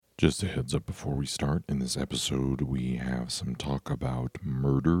Just a heads up before we start. In this episode, we have some talk about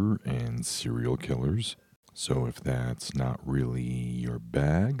murder and serial killers. So if that's not really your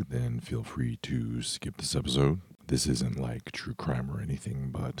bag, then feel free to skip this episode. This isn't like true crime or anything,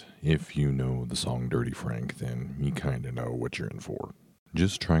 but if you know the song Dirty Frank, then you kind of know what you're in for.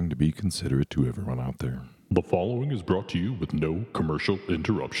 Just trying to be considerate to everyone out there. The following is brought to you with no commercial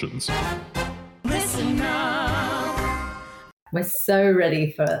interruptions. Listen up. We're so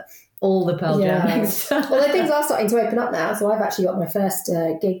ready for all the Pearl Jam next time. Well, the things are starting to open up now, so I've actually got my first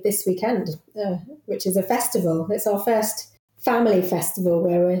gig this weekend, which is a festival. It's our first family festival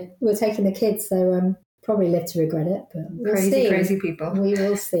where we're taking the kids, so probably live to regret it, but we'll see. Crazy people. We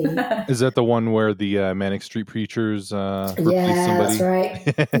will see. Is that the one where the Manic Street Preachers Yeah, somebody? that's right.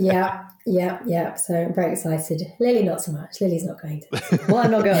 Yeah. So I'm very excited. Lily, not so much. Lily's not going to. Well,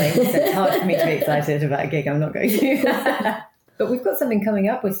 I'm not going. So it's hard for me to be excited about a gig I'm not going to. But we've got something coming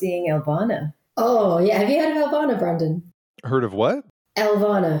up. We're seeing Elvana. Oh, yeah. Have you heard of Elvana, Brandon? Heard of what?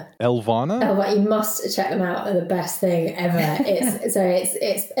 Elvana. Elvana? You must check them out. They're the best thing ever.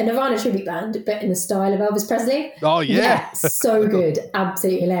 It's a Nirvana tribute band, but in the style of Elvis Presley. Oh, yeah. So good.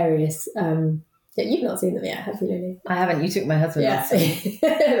 Absolutely hilarious. You've not seen them yet, have you, Lily? I haven't. You took my husband last week.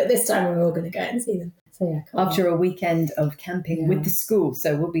 But this time we're all going to go and see them. So yeah. After a weekend of camping with the school,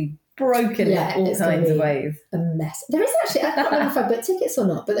 so we'll be broken in all kinds of ways. A mess. There is actually, I can't remember if I booked tickets or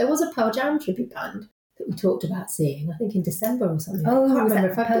not, but there was a Pearl Jam tribute band that we talked about seeing, I think in December or something. Oh, I can't remember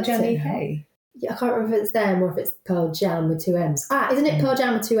if I Pearl booked Jam it. UK? Yeah, I can't remember if it's them or if it's Pearl Jam with two M's. Isn't it Pearl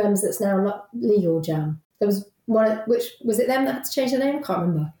Jam with two M's that's now not legal jam? There was one, which was it them that had to change their name? I can't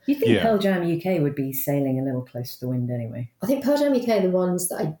remember. You think Pearl Jam UK would be sailing a little close to the wind anyway? I think Pearl Jam UK are the ones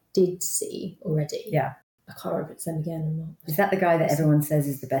that I did see already. Yeah. I can't remember if it's them again or not. Is that the guy that everyone says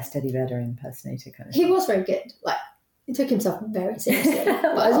is the best Eddie Vedder impersonator kind of He thing? was very good. Like, he took himself very seriously.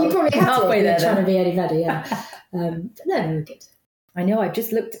 But you probably had halfway to there, trying then. to be Eddie Vedder, yeah. But no, they were good. I know, I've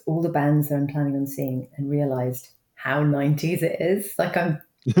just looked at all the bands that I'm planning on seeing and realised how 90s it is. Like, I'm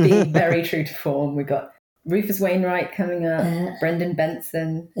being very true to form. We've got Rufus Wainwright coming up, Brendan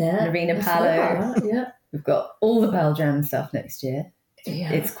Benson, Nirvana Palo. Yeah. We've got all the Pearl Jam stuff next year.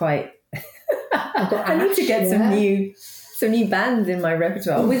 Yeah. It's quite... I need to get some new bands in my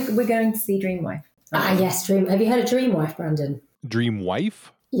repertoire. We're going to see Dreamwife. Yes, Dream. Have you heard of Dreamwife, Brandon? Dream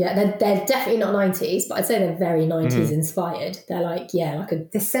Wife? Yeah, they're definitely not 90s, but I'd say they're very 90s inspired. They're like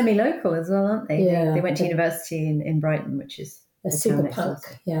They're semi-local as well, aren't they? Yeah. They went to university in Brighton, which is... they're super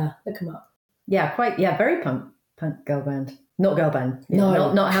punk. Yeah, look them up. Yeah, very punk girl band. Not girl band.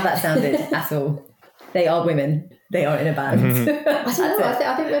 No. Not how that sounded at all. They are women. They are in a band. I don't know.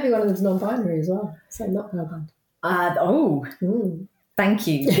 I think maybe one of them's non-binary as well. So not girl band. Thank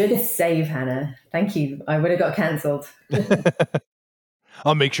you. Good save, Hannah. Thank you. I would have got cancelled.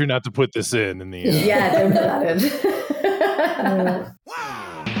 I'll make sure not to put this in the Yeah, don't put that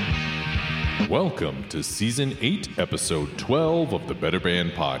in. Welcome to Season 8, Episode 12 of the Better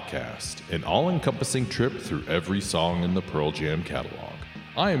Band Podcast, an all-encompassing trip through every song in the Pearl Jam catalog.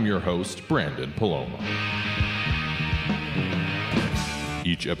 I am your host, Brandon Paloma.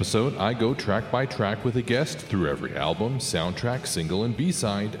 Each episode, I go track by track with a guest through every album, soundtrack, single, and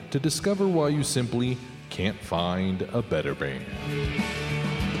B-side to discover why you simply can't find a better band.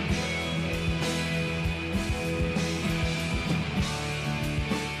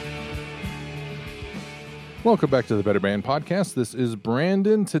 Welcome back to the Better Band Podcast. This is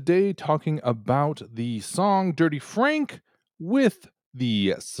Brandon. Today talking about the song Dirty Frank with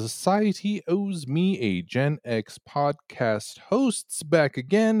the Society Owes Me a Gen X podcast hosts back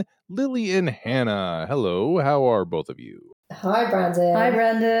again, Lily and Hannah. Hello, how are both of you? Hi, Brandon. Hi,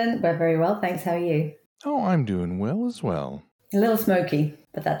 Brandon. We're very well, thanks. How are you? Oh, I'm doing well as well. A little smoky,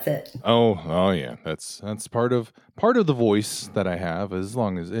 but that's it. Oh yeah. That's part of the voice that I have, as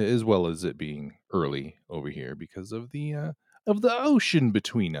well as it being early over here because of the ocean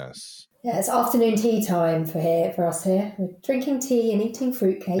between us. Yeah, it's afternoon tea time for us here. We're drinking tea and eating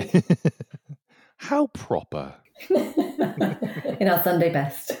fruitcake. How proper. In our Sunday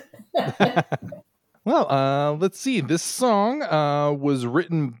best. Well, let's see. This song was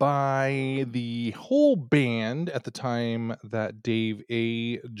written by the whole band at the time that Dave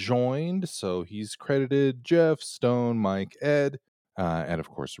A. joined. So he's credited Jeff, Stone, Mike, Ed, and of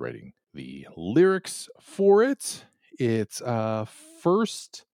course writing the lyrics for it. It's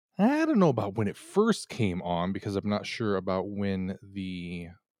first... I don't know about when it first came on because I'm not sure about when the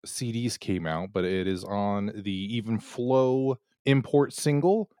CDs came out, but it is on the Even Flow import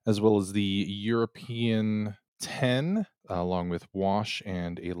single as well as the European 10, along with Wash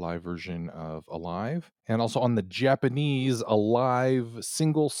and a live version of Alive. And also on the Japanese Alive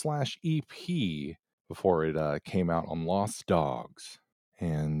single/EP before it came out on Lost Dogs.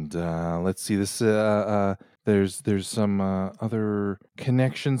 And let's see, this there's some other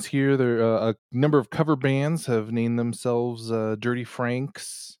connections here. There a number of cover bands have named themselves Dirty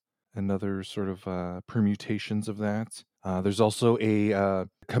Franks and other sort of permutations of that. There's also a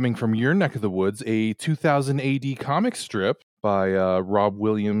coming from your neck of the woods, a 2000 AD comic strip by Rob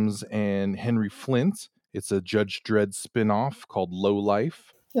Williams and Henry Flint. It's a Judge Dredd spin-off called Low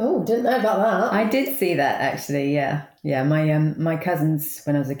Life. Oh, didn't know about that. I did see that actually. Yeah. My cousins,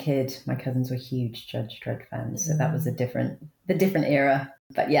 when I was a kid, my cousins were huge Judge Dredd fans, so that was the different era.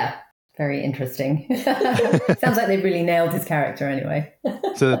 But yeah, very interesting. Sounds like they really nailed his character anyway.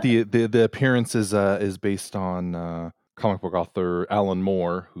 So that the appearance is based on comic book author Alan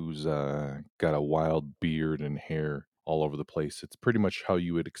Moore, who's got a wild beard and hair all over the place. It's pretty much how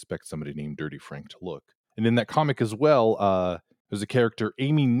you would expect somebody named Dirty Frank to look. And in that comic as well, there's a character,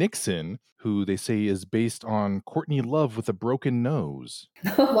 Amy Nixon, who they say is based on Courtney Love with a broken nose.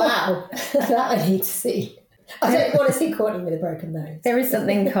 Wow, that I need to see. I don't want to see Courtney with a broken nose. There is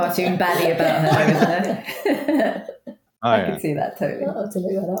something cartoon baddie about her, isn't there? I can see that totally. I'll have to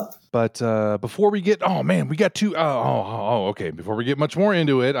look that up. But before we get, we got two. Okay. Before we get much more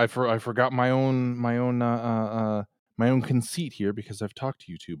into it, I forgot my own conceit here because I've talked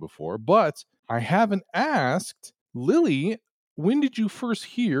to you two before, but I haven't asked Lily. When did you first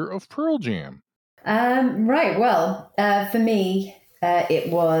hear of Pearl Jam? Right. Well, for me,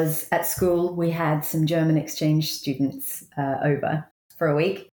 it was at school. We had some German exchange students over for a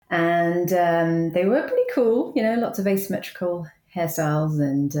week. And they were pretty cool, lots of asymmetrical hairstyles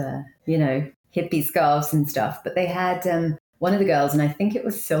and, hippie scarves and stuff. But they had one of the girls, and I think it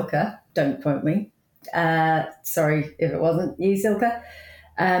was Silka, don't quote me. Sorry if it wasn't you, Silka.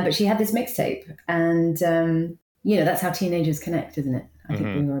 But she had this mixtape. And, that's how teenagers connect, isn't it? I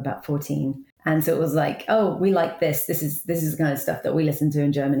think we were about 14. And so it was like, oh, we like this. This is the kind of stuff that we listen to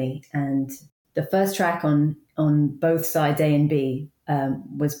in Germany. And the first track on both sides, A and B,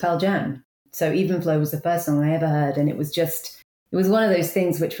 was Pearl Jam. So Even Flow was the first song I ever heard. And it was one of those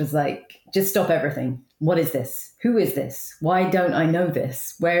things which was like, just stop everything. What is this? Who is this? Why don't I know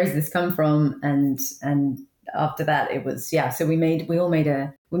this? Where has this come from? And after that, it was, so we all made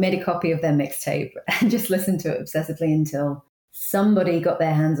a copy of their mixtape and just listened to it obsessively until somebody got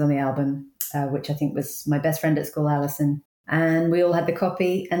their hands on the album, which I think was my best friend at school, Alison. And we all had the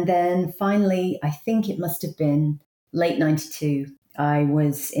copy. And then finally, I think it must have been late 92. I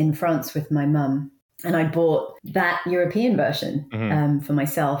was in France with my mum and I bought that European version for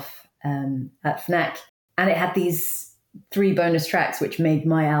myself at Fnac. And it had these 3 bonus tracks, which made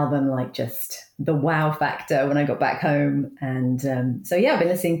my album like just the wow factor when I got back home. And I've been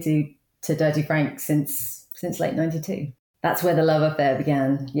listening to Dirty Frank since late 92. That's where the love affair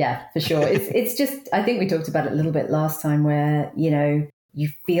began. Yeah, for sure. It's just, I think we talked about it a little bit last time where, you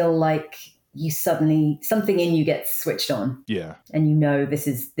feel like you suddenly, something in you gets switched on. Yeah. And this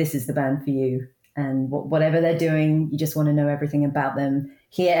is the band for you. And whatever they're doing, you just want to know everything about them,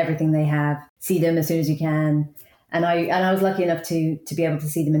 hear everything they have, see them as soon as you can. And I was lucky enough to be able to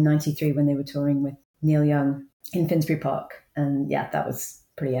see them in 93 when they were touring with Neil Young in Finsbury Park. And yeah, that was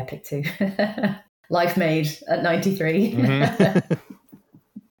pretty epic too. Life made at 93.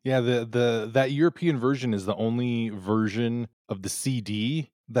 Yeah, that European version is the only version of the CD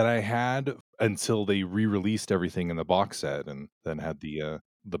that I had until they re-released everything in the box set, and then had the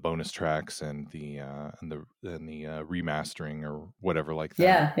bonus tracks and the remastering or whatever like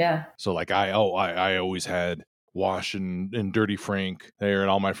that. Yeah. So like I always had Wash and Dirty Frank there, and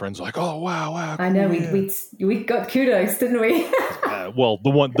all my friends were like, oh wow. I know, we got kudos, didn't we? Well, the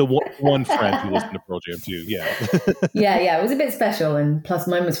one friend who listened to Pearl Jam too, yeah. yeah, it was a bit special, and plus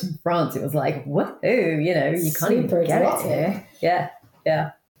mine was from France. It was like, what? You can't even get it here.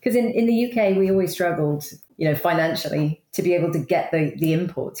 Yeah. Because in the UK, we always struggled, financially to be able to get the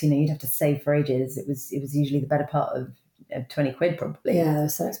imports. You'd have to save for ages. It was usually the better part of 20 quid probably. Yeah, it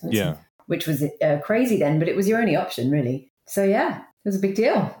was so expensive. Yeah. Which was crazy then, but it was your only option, really. So, yeah, it was a big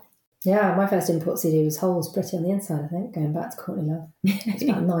deal. Yeah, my first import CD was Holes Pretty on the Inside, I think, going back to Courtney Love. It's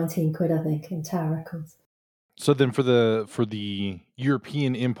about 19 quid, I think, in Tower Records. So then for the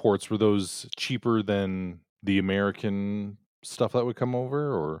European imports, were those cheaper than the American stuff that would come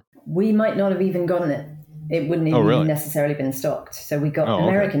over, or? We might not have even gotten it. It wouldn't even necessarily been stocked. So we got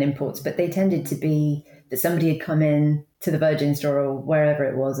American imports, but they tended to be that somebody had come in to the Virgin store or wherever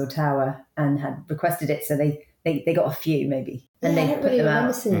it was, or Tower, and had requested it. So they They got a few maybe, and I they don't put really them remember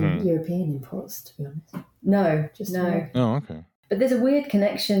out. seeing European imports, to be honest. No, Just no. Oh, okay. But there's a weird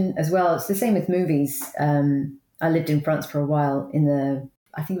connection as well. It's the same with movies. I lived in France for a while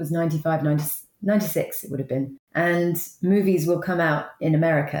I think it was 95, 96 it would have been. And movies will come out in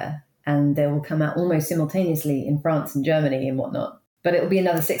America and they will come out almost simultaneously in France and Germany and whatnot. But it'll be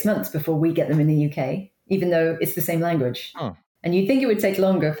another 6 months before we get them in the UK, even though it's the same language. Oh. And you'd think it would take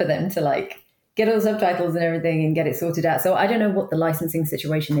longer for them to like get all the subtitles and everything and get it sorted out. So I don't know what the licensing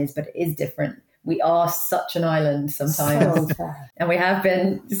situation is, but it is different. We are such an island sometimes. So unfair. And we have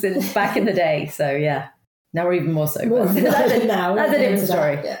been since back in the day. So yeah, now we're even more so. More But than now. that's a different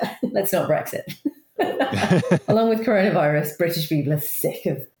story. Yeah. Let's not Brexit. Along with coronavirus, British people are sick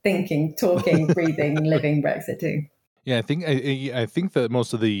of thinking, talking, breathing, living Brexit too. Yeah, I think that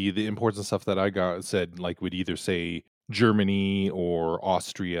most of the imports and stuff that I got said like would either say Germany or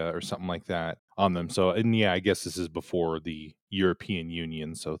Austria or something like that on them. So, and yeah, I guess this is before the European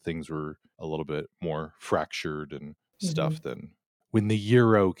Union, so things were a little bit more fractured and stuff than when the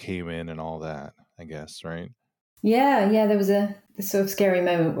euro came in and all that, I guess, right? Yeah, there was a sort of scary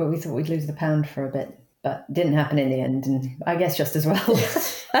moment where we thought we'd lose the pound for a bit, but didn't happen in the end, and I guess just as well.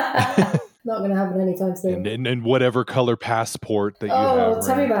 Not going to happen anytime soon. And whatever color passport that you Oh, have.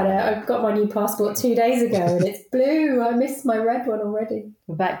 tell me about it. I got my new passport 2 days ago and it's blue. I missed my red one already.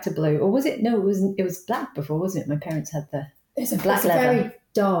 We're back to blue. Or was it? No, it wasn't. It was black before, wasn't it? My parents had It's a black it's a leather. very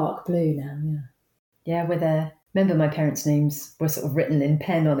dark blue now, yeah. Yeah, remember my parents' names were sort of written in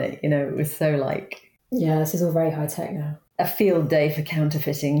pen on it. You know, it was so like Yeah, this is all very high tech now. a field day for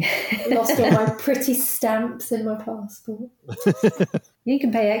counterfeiting. Lost all my pretty stamps in my passport. You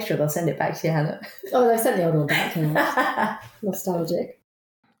can pay extra; they'll send it back to you, Hannah. Oh, they've sent the old one back. Yeah. Nostalgic.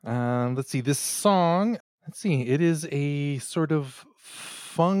 Let's see, this song, it is a sort of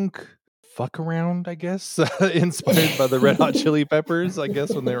funk fuck around, I guess, inspired by the Red Hot Chili Peppers, I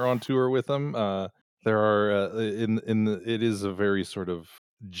guess, when they were on tour with them. There are, it is a very sort of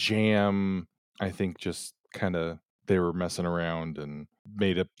jam, I think, just kind of, they were messing around and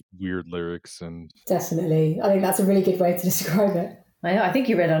made up weird lyrics. And Definitely. I think that's a really good way to describe it. I know. I think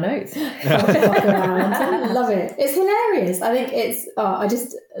you read our notes. Fuck around. I love it. It's hilarious. I think it's, I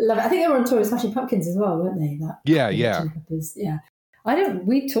just love it. I think they were on tour with Smashing Pumpkins as well, weren't they? Yeah. Yeah.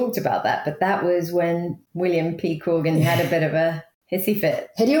 We talked about that, but that was when William P. Corgan had a bit of a hissy fit.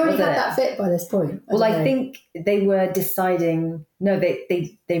 Had you already wasn't had it? that fit by this point? Well, don't I know. think they were deciding, no,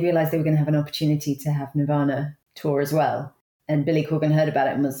 they realized they were going to have an opportunity to have Nirvana tour as well. And Billy Corgan heard about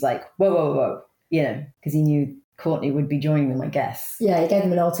it and was like, whoa, you know, because he knew Courtney would be joining them, I guess. Yeah, he gave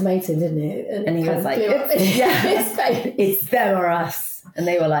them an ultimatum, didn't he? And he was like, it's them or us. And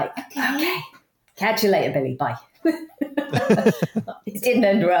they were like, okay, catch you later, Billy, bye. It didn't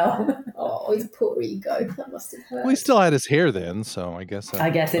end well. Oh, his poor ego. That must have hurt. Well, he still had his hair then, so I guess It a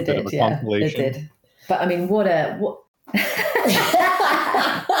bit did, of a yeah. It compilation. did. But I mean, what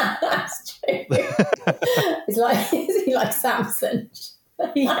That's true. Is he like Samson?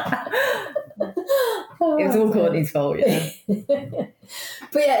 yeah. It was all Courtney's fault, yeah.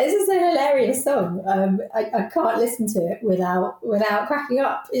 But yeah, this is a hilarious song. I can't listen to it without cracking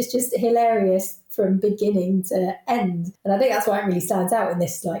up. It's just hilarious from beginning to end, and I think that's why it really stands out in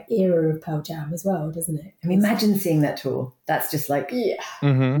this like era of Pearl Jam as well, doesn't it? I mean, imagine seeing that tour. That's just like, Yeah,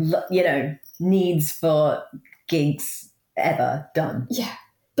 Mm-hmm. you know, needs for gigs ever done. yeah.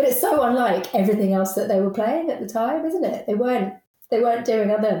 But it's so unlike everything else that they were playing at the time, isn't it? They weren't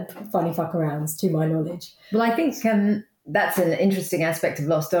doing other funny fuck arounds, to my knowledge. Well, I think that's an interesting aspect of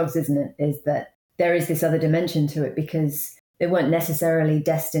Lost Dogs, isn't it? Is that there is this other dimension to it because they weren't necessarily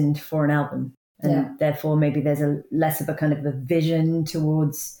destined for an album. And therefore, maybe there's a less of a kind of a vision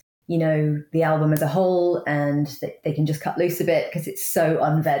towards, you know, the album as a whole, and they can just cut loose a bit because it's so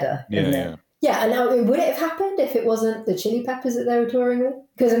unvedder, isn't it? Yeah, and now would it have happened if it wasn't the Chili Peppers that they were touring with?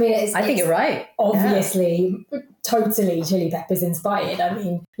 Because I mean, I think you're right. Obviously, totally Chili Peppers inspired. I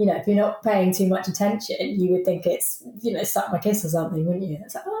mean, you know, if you're not paying too much attention, you would think it's, you know, Suck My Kiss or something, wouldn't you?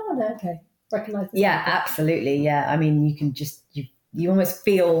 It's like, oh no, okay, recognise. Yeah, absolutely. Yeah, I mean, you can just you almost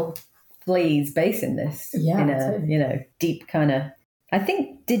feel Flea's bass in this in a totally. you know, deep kind of. I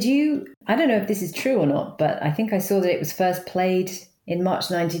think I don't know if this is true or not, but I think I saw that it was first played in March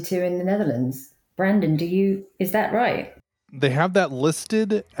 '92 in the Netherlands. Brandon, is that right? They have that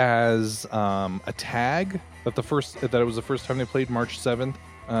listed as a tag that it was the first time they played March 7th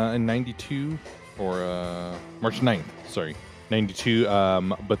in 92 or March 9th, sorry, 92.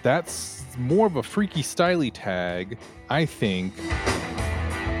 But that's more of a freaky styly tag, I think.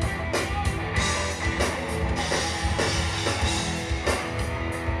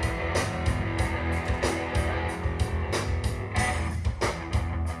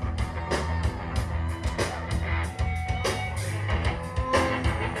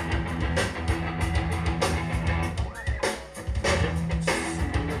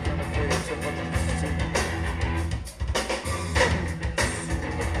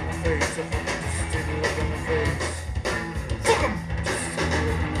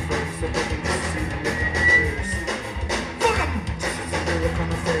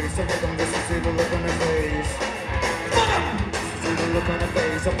 the look on her face. See the look on her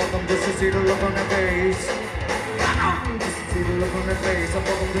face. I fuck 'em just to see the look on her face. Just to see the look on her face. I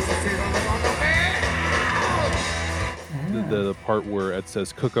fuck 'em just to see the look on her face. The part where Ed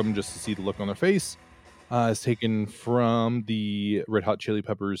says "cook 'em" just to see the look on their face is taken from the Red Hot Chili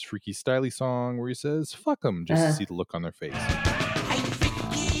Peppers "Freaky Styly" song, where he says "fuck 'em" just to see the look on their face.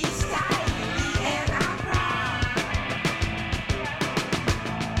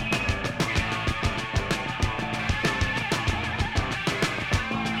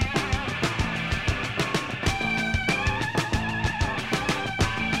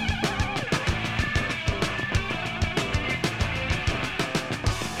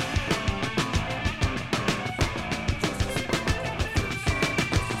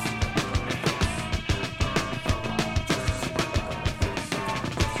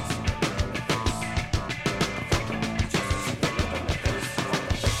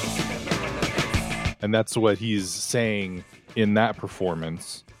 And that's what he's saying in that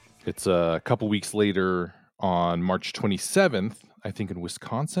performance. It's a couple weeks later on March 27th, I think in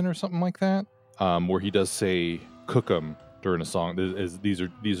Wisconsin or something like that, where he does say "cook 'em" during a song. These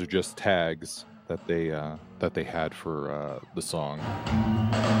are just tags that they had for the song.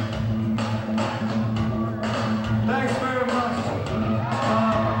 Thanks very much.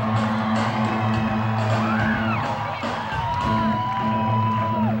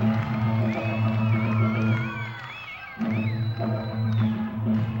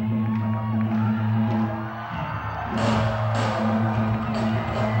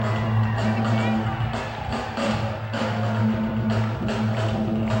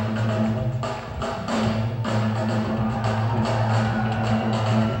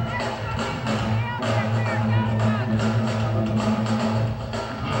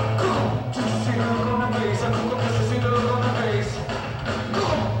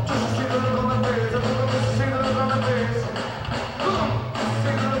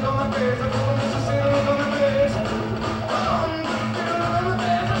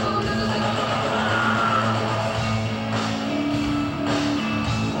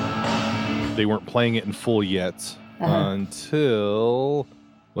 They weren't playing it in full yet until,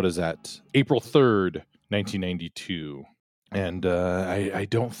 what is that? April 3rd, 1992. And I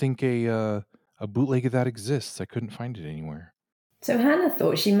don't think a bootleg of that exists. I couldn't find it anywhere. So Hannah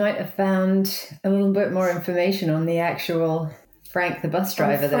thought she might have found a little bit more information on the actual Frank the bus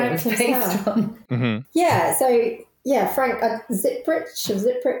driver that it was based on. Mm-hmm. Yeah, so Frank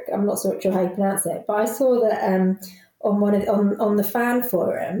Ziprich, I'm not so sure how you pronounce it, but I saw that on the fan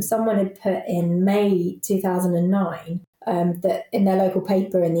forum, someone had put in May 2009 that in their local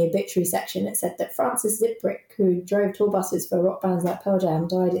paper in the obituary section, it said that Francis Ziprich, who drove tour buses for rock bands like Pearl Jam,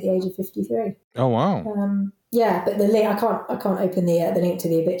 died at the age of 53. Oh wow! Yeah, but the link I can't open the link to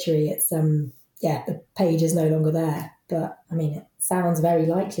the obituary. It's the page is no longer there. But I mean, it sounds very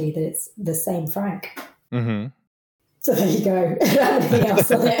likely that it's the same Frank. Mm-hmm. So there you go. Nothing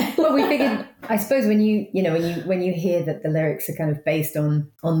else on it. Well, we figured, I suppose, when you hear that the lyrics are kind of based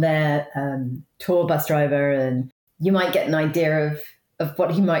on their tour bus driver, and you might get an idea of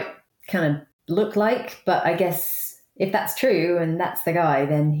what he might kind of look like. But I guess if that's true and that's the guy,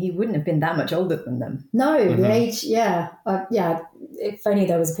 then he wouldn't have been that much older than them. No, the age, if only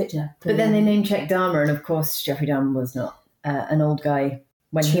there was a picture. But then they name-checked Dahmer, and of course, Jeffrey Dahmer was not an old guy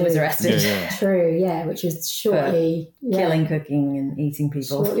when he was arrested. Yeah. True, yeah, which was shortly... killing, cooking, and eating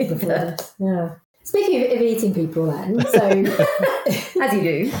people. Shortly before this, yeah. Speaking of eating people then, so... As you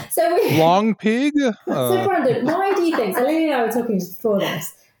do. Long pig? So Brandon, why do you think... So Lily and I were talking just before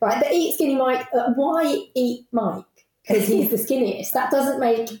this, right, the Eat Skinny Mike... why eat Mike? Because he's the skinniest. That doesn't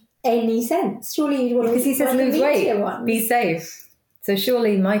make any sense. Surely you'd want to... Because he says lose weight, ones. be safe. So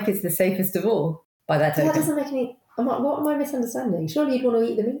surely Mike is the safest of all, by that token. That doesn't make any... what am I misunderstanding? Surely you'd want to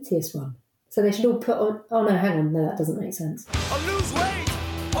eat the meatiest one. So they should all put on... Oh, no, hang on. No, that doesn't make sense. I'll lose weight.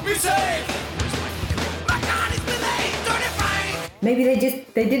 I'll be safe. My God, it's been 8:35. Maybe they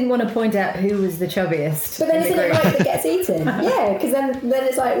didn't want to point out who was the chubbiest. But then in it's the not group. Mike that gets eaten. Yeah, because then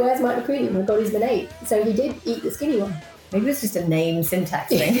it's like, where's Mike McCready? Oh my God, he's been 8. So he did eat the skinny one. Maybe it's just a name syntax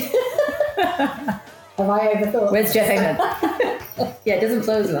thing. Have I overthought? Where's Jeff Hammond? Yeah, it doesn't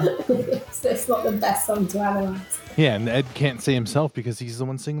flow as well. It's not the best song to analyse. Yeah, and Ed can't say himself because he's the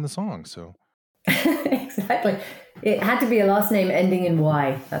one singing the song, so... Exactly. It had to be a last name ending in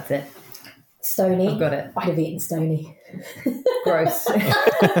Y. That's it. Stoney. I've got it. I'd have eaten Stoney. Gross.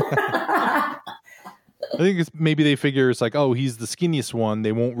 I think maybe they figure it's like, oh, he's the skinniest one.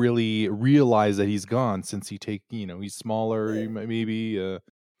 They won't really realize that he's gone since he's smaller. You might maybe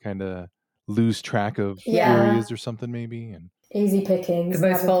kind of lose track of where he is or something maybe. And easy pickings. The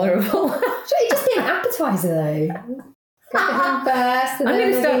most vulnerable. Should it just be an appetizer though? Cook him first, and I'm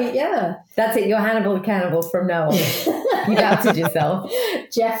then gonna start- maybe, yeah. That's it. You're Hannibal the Cannibal from now on. You've outed yourself.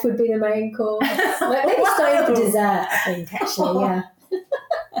 Jeff would be the main course. Like, maybe stone for dessert, I think, actually, yeah.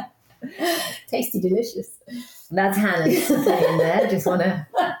 Tasty, delicious. That's Hannah's in there. Just want to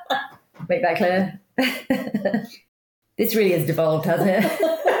make that clear. This really has devolved, hasn't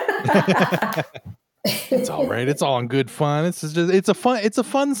it? It's all right. It's all in good fun. It's a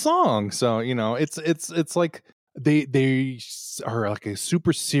fun song. So, it's like they are like a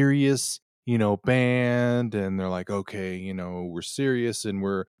super serious, band, and they're like, okay, we're serious and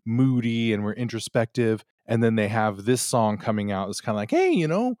we're moody and we're introspective. And then they have this song coming out. It's kind of like, hey,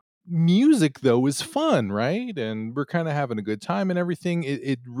 music though is fun, right? And we're kind of having a good time and everything.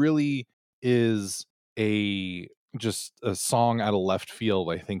 It really is just a song out of left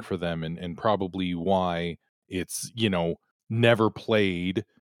field, I think, for them, and probably why it's never played,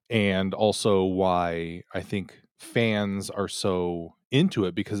 and also why I think fans are so into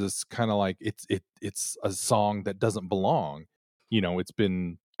it, because it's kind of like it's a song that doesn't belong. It's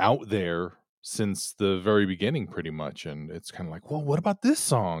been out there since the very beginning pretty much, and it's kind of like, well, what about this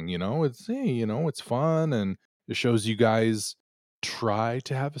song? It's fun, and it shows you guys try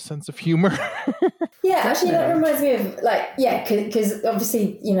to have a sense of humor. Yeah, actually, that reminds me of because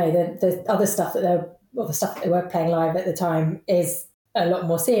obviously, the other stuff the stuff that they were playing live at the time is a lot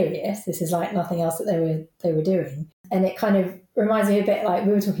more serious. This is like nothing else that they were doing, and it kind of reminds me a bit like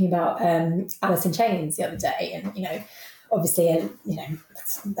we were talking about Alice in Chains the other day, and obviously, a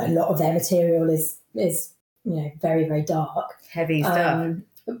lot of their material is very, very dark, Heavy stuff.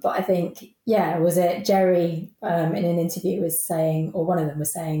 But I think, was it Jerry in an interview was saying, or one of them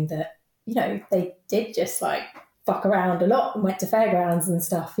was saying that, they did just like fuck around a lot and went to fairgrounds and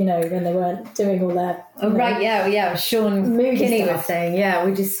stuff, when they weren't doing all that. Right, yeah. Sean Kinney was saying,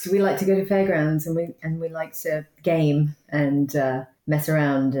 we like to go to fairgrounds and we like to game and mess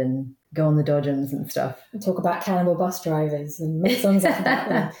around and go on the dodgems and stuff. And talk about cannibal bus drivers and make songs up about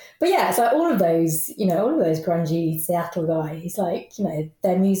them. But yeah, it's like all of those grungy Seattle guys, like,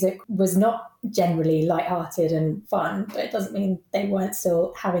 their music was not generally lighthearted and fun, but it doesn't mean they weren't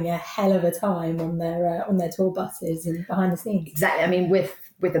still having a hell of a time on their tour buses and behind the scenes. Exactly. I mean, with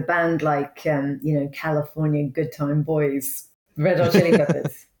a band like, California Good Time Boys, Red Hot Chili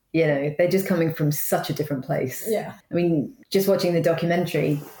Peppers, they're just coming from such a different place. Yeah. I mean, just watching the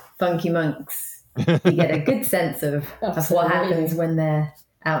documentary, Funky Monks, you get a good sense of what happens when they're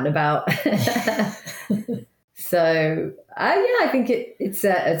out and about. So, I think it's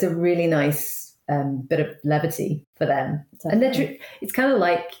a really nice bit of levity for them. Definitely. And it's kind of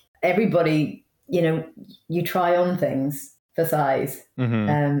like everybody, you try on things for size.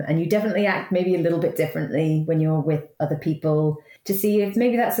 Mm-hmm. And you definitely act maybe a little bit differently when you're with other people to see if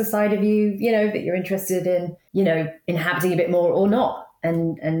maybe that's a side of you, that you're interested in, inhabiting a bit more or not.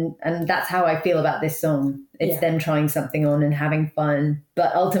 And that's how I feel about this song. It's them trying something on and having fun.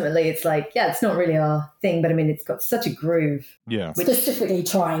 But ultimately it's like, it's not really our thing. But I mean, it's got such a groove. Yeah. Specifically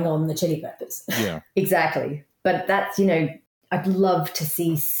trying on the Chili Peppers. Yeah. Exactly. But that's, I'd love to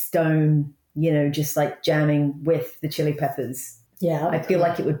see Stone, just like jamming with the Chili Peppers. Yeah. I feel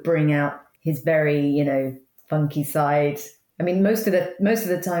like it would bring out his very, funky side. I mean, most of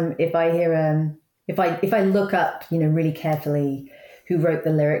the time, if I hear, if I look up, really carefully who wrote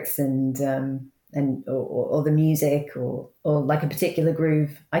the lyrics and or the music or like a particular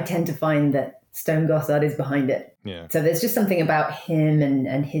groove, I tend to find that Stone Gossard is behind it. Yeah. So there's just something about him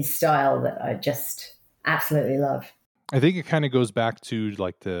and his style that I just absolutely love. I think it kind of goes back to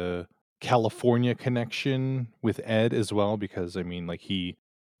like the California connection with Ed as well, because I mean, like, he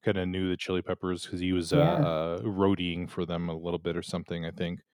kind of knew the Chili Peppers because he was roadieing for them a little bit or something, I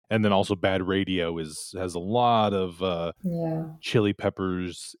think. And then also Bad Radio has a lot of Chili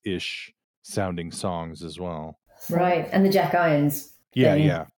Peppers-ish sounding songs as well. Right. And the Jack Irons. Yeah, thing.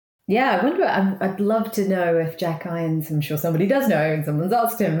 yeah. Yeah, I wonder, I'd love to know if Jack Irons, I'm sure somebody does know and someone's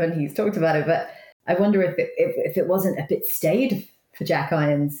asked him and he's talked about it, but I wonder if it wasn't a bit staid for Jack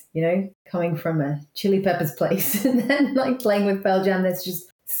Irons, coming from a Chili Peppers place and then like playing with Pearl Jam, there's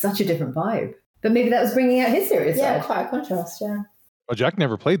just such a different vibe. But maybe that was bringing out his serious side. Yeah, quite a contrast, yeah. Well, Jack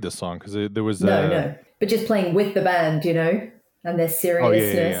never played this song because there was... No. But just playing with the band, and their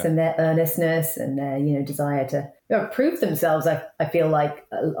seriousness and their earnestness and their, desire to prove themselves. I feel like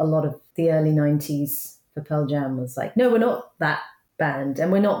a lot of the early 90s for Pearl Jam was like, no, we're not that band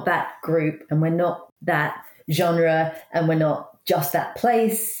and we're not that group and we're not that genre and we're not just that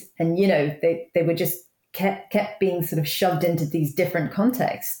place. And, they were just kept being sort of shoved into these different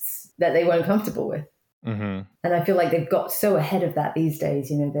contexts that they weren't comfortable with. Mm-hmm. And I feel like they've got so ahead of that these days.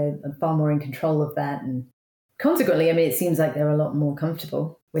 They're far more in control of that. And consequently, I mean, it seems like they're a lot more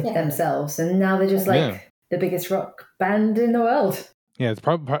comfortable with themselves. And now they're just like the biggest rock band in the world. Yeah, it's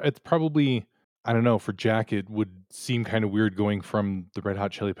probably, I don't know, for Jack, it would seem kind of weird going from the Red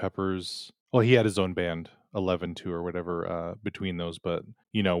Hot Chili Peppers. Well, he had his own band, 11 too, or whatever, between those. But,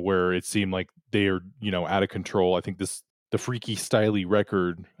 where it seemed like they are, out of control. I think the Freaky Styley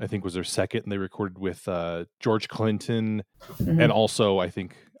record, I think, was their second, and they recorded with George Clinton. Mm-hmm. And also, I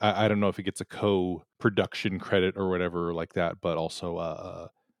think, I don't know if it gets a co-production credit or whatever like that, but also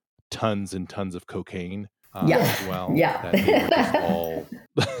tons and tons of cocaine as well. Yeah. That they were just all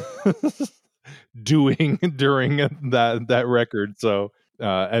doing during that record. So,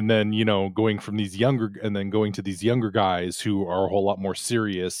 and then, going from these going to these younger guys who are a whole lot more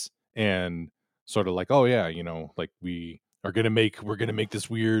serious and sort of like, oh yeah, like we're going to make this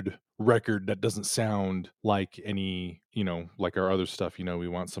weird record that doesn't sound like any, like our other stuff. We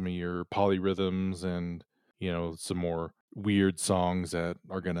want some of your polyrhythms and, some more weird songs that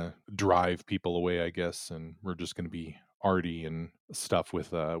are going to drive people away, I guess. And we're just going to be arty and stuff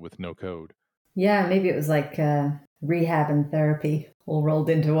with no code. Yeah, maybe it was like rehab and therapy all rolled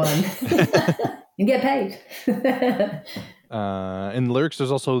into one. You get paid. In the lyrics,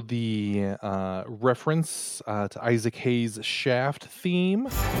 there's also the reference to Isaac Hayes' Shaft theme.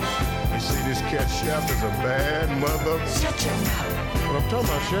 You see, this cat Shaft is a bad mother. Shut your mouth. What I'm talking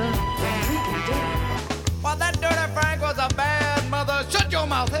about, Shaft? We can do it. Well, that Dirty Frank was a bad mother. Shut your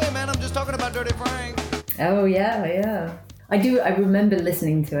mouth. Hey, man, I'm just talking about Dirty Frank. Oh, yeah. I remember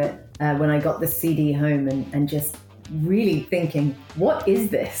listening to it when I got the CD home and just really thinking, what is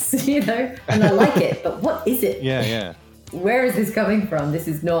this? And I like it, but what is it? Yeah. Where is this coming from? This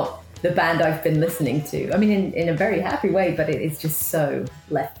is not the band I've been listening to. I mean, in a very happy way, but it is just so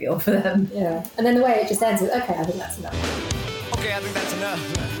left field for them. Yeah. And then the way it just ends with, okay, I think that's enough. Okay, I think that's enough.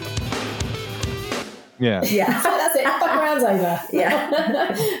 Yeah. Yeah. So that's it. Fuck around's over. Yeah.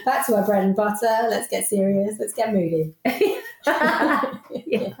 Back to our bread and butter. Let's get serious. Let's get moody.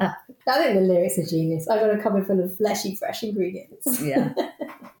 Yeah. I think the lyrics are genius. I got a cupboard full of fleshy, fresh ingredients. Yeah.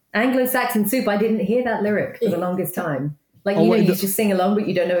 Anglo-Saxon Soup, I didn't hear that lyric for the longest time. Like, you just sing along, but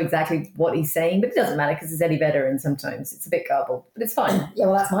you don't know exactly what he's saying. But it doesn't matter because it's Eddie Vedder and sometimes it's a bit garbled. But it's fine. Yeah,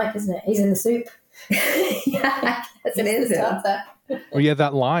 well, that's Mike, isn't it? He's in the soup. Yeah, it is. Well, yeah,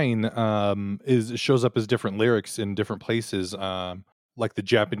 that line shows up as different lyrics in different places. Like the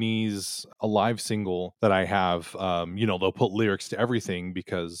Japanese Alive single that I have, they'll put lyrics to everything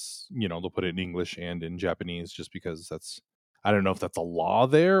because, they'll put it in English and in Japanese just because I don't know if that's a law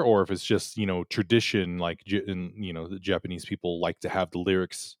there or if it's just, tradition, like, the Japanese people like to have the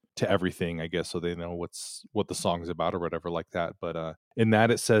lyrics to everything, I guess, so they know what the song's about or whatever like that. But in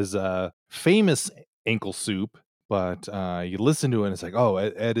that it says famous ankle soup, but you listen to it and it's like, oh,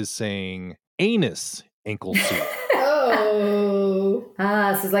 Ed is saying anus ankle soup. Oh.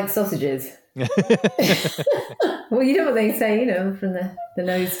 So it's like sausages. Well, you know what they say, from the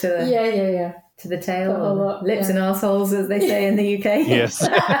nose to the Yeah. to the tail, or lips and arseholes, as they say in the UK. Yes.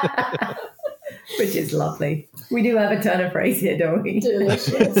 Which is lovely. We do have a ton of phrase here, don't we?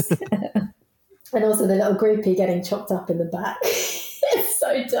 Delicious. And also the little groupie getting chopped up in the back. It's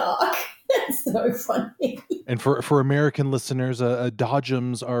so dark. It's so funny. And for American listeners,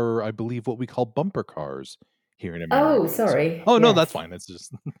 Dodgems are, I believe, what we call bumper cars here in America. Oh, sorry. Oh, no, Yes. that's fine. It's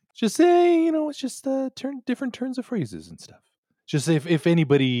just say, it's just different turns of phrases and stuff. Just if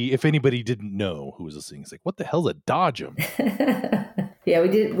anybody didn't know who was listening, it's like, what the hell's a Dodgem? Yeah,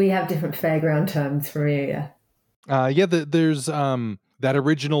 we have different fairground terms for you. There's that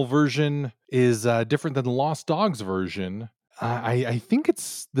original version is different than the Lost Dogs version. I think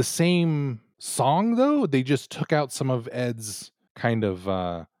it's the same song though. They just took out some of Ed's kind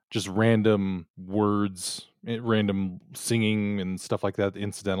of just random words, random singing and stuff like that,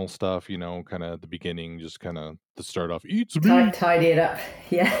 incidental stuff, kind of at the beginning, just kind of to start off, eats me. Tidy it up.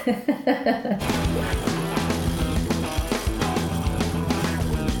 Yeah.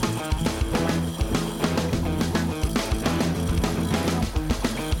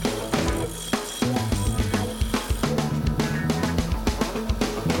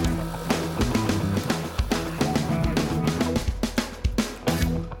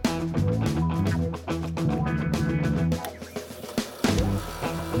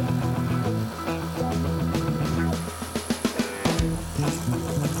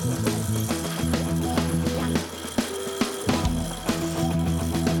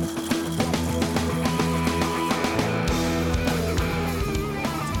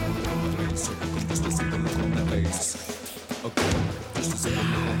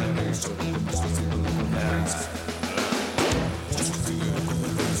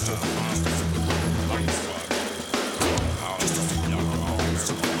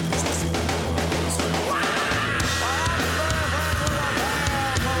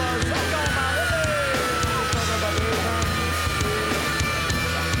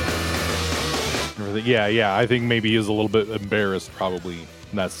 Yeah. I think maybe he was a little bit embarrassed, probably.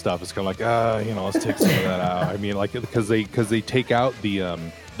 And that stuff is kind of like, let's take some of that out. I mean, like because they take out the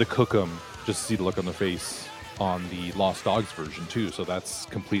cookum just to see the look on their face on the Lost Dogs version too. So that's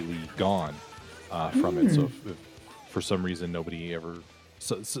completely gone from it. So if for some reason nobody ever,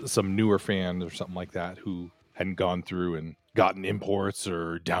 some newer fan or something like that who hadn't gone through and gotten imports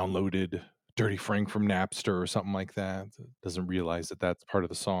or downloaded Dirty Frank from Napster or something like that, doesn't realize that that's part of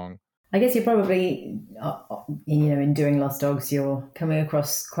the song. I guess you're probably, in doing Lost Dogs, you're coming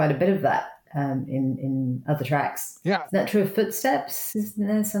across quite a bit of that in other tracks. Yeah. Is that true of Footsteps? Isn't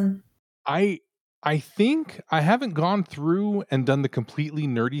there some? I think I haven't gone through and done the completely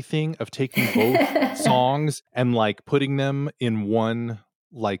nerdy thing of taking both songs and like putting them in one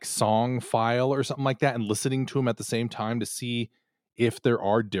like song file or something like that and listening to them at the same time to see if there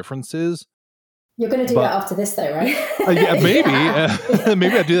are differences. You're going to do that after this, though, right? Yeah, maybe.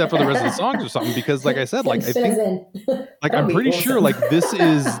 Maybe I do that for the rest of the songs or something. Because, like I said, like I think, like I'm pretty sure, like this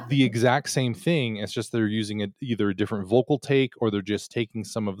is the exact same thing. It's just they're using either a different vocal take or they're just taking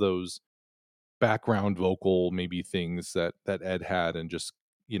some of those background vocal maybe things that Ed had and just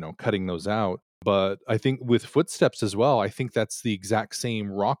cutting those out. But I think with Footsteps as well, I think that's the exact same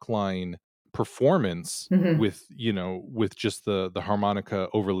Rockline performance with with just the harmonica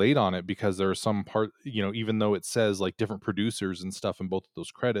overlaid on it, because there are some part, even though it says like different producers and stuff in both of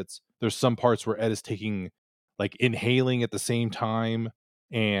those credits, there's some parts where Ed is taking like inhaling at the same time,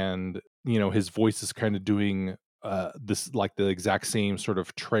 and his voice is kind of doing this like the exact same sort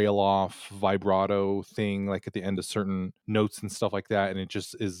of trail off vibrato thing like at the end of certain notes and stuff like that, and it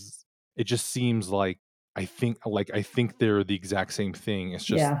just seems like I think they're the exact same thing. It's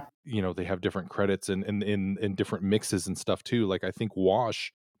just they have different credits and in different mixes and stuff too. Like I think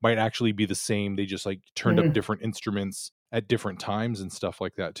Wash might actually be the same. They just like turned up different instruments at different times and stuff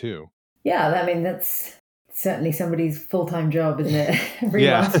like that too. Yeah, I mean that's certainly somebody's full-time job, isn't it?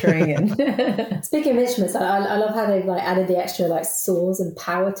 Remastering and speaking of instruments, I love how they've like added the extra like saws and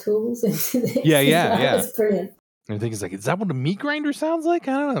power tools into this. Yeah. It's brilliant. And I think it's like, is that what a meat grinder sounds like?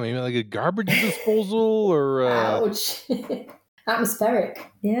 I don't know, maybe like a garbage disposal or ouch.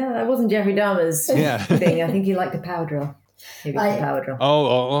 Atmospheric. Yeah, that wasn't Jeffrey Dahmer's thing. I think he liked the power drill. Maybe the power drill.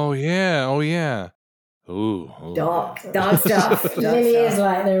 Oh yeah. Ooh. Dark stuff. Lily is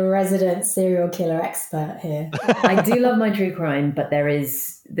like the resident serial killer expert here. I do love my true crime, but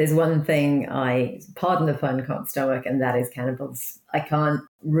there's one thing I, pardon the pun, can't stomach, and that is cannibals. I can't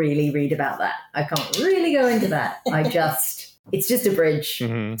really read about that. I can't really go into that. It's just a bridge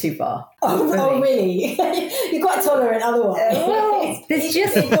too far. Oh really? You're quite tolerant otherwise. Well,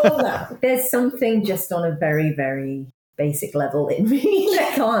 there's something just on a very, very basic level in me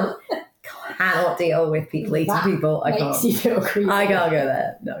that cannot deal with people eating people. I can't. You feel creepy. I can't go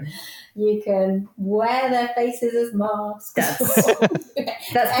there. No. You can wear their faces as masks.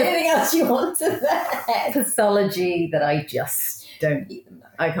 That's anything else you want to that pathology that I just don't eat them.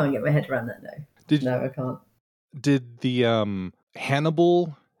 I can't get my head around that. No, I can't. Did the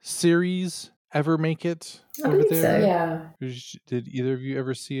Hannibal series ever make it over there? So. Yeah. Did either of you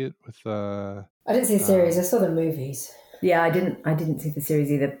ever see it with I didn't see the series, I saw the movies. Yeah, I didn't see the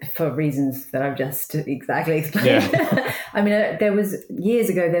series either for reasons that I've just exactly explained. Yeah. I mean, years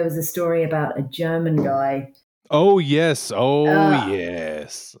ago there was a story about a German guy. Oh yes,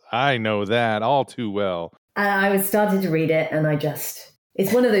 yes, I know that all too well. And I was starting to read it, and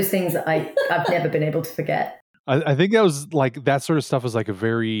it's one of those things that I've never been able to forget. I think that was like that sort of stuff was like a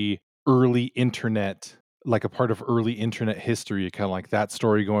very early internet, like a part of early internet history, kind of like that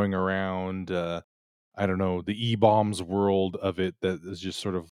story going around. I don't know, the E-bombs world of it, that is just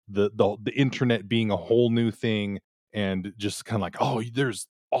sort of the internet being a whole new thing, and just kind of like, oh, there's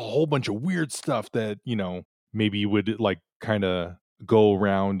a whole bunch of weird stuff that, maybe you would like kind of go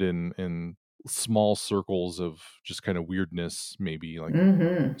around in small circles of just kind of weirdness, maybe like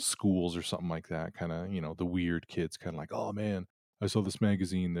schools or something like that, kind of, the weird kids kind of like, oh man, I saw this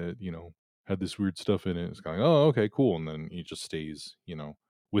magazine that, had this weird stuff in it. It's kind of like, oh, okay, cool. And then it just stays,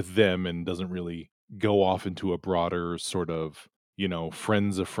 with them and doesn't really go off into a broader sort of,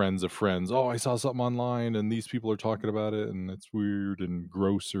 friends of friends of friends. Oh, I saw something online and these people are talking about it and it's weird and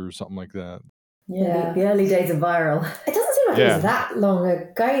gross or something like that. Yeah, the early days of viral. It doesn't seem like it was that long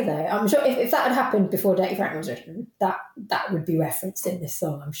ago, though. I'm sure if that had happened before Dirty Frank was written, that would be referenced in this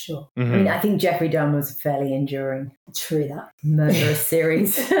song, I'm sure. Mm-hmm. I mean, I think Jeffrey Dahmer was fairly enduring. True that. Murderous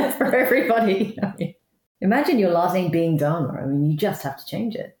series for everybody. I mean, imagine your last name being Dahmer. I mean, you just have to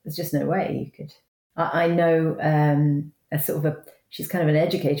change it. There's just no way you could. I know she's kind of an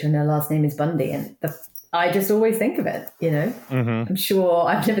educator and her last name is Bundy, and I just always think of it, I'm sure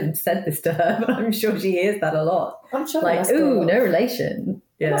I've never said this to her, but I'm sure she hears that a lot. I'm sure like, ooh, no relation.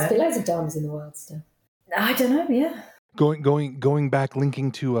 There must be loads of Dharmas in the world still. I don't know, yeah. Going back,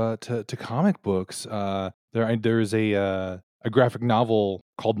 linking to comic books. There is a graphic novel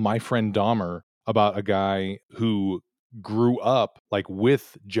called My Friend Dahmer about a guy who grew up like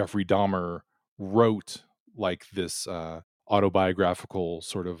with Jeffrey Dahmer, wrote like this autobiographical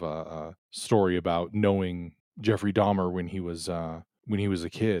sort of story about knowing Jeffrey Dahmer when he was a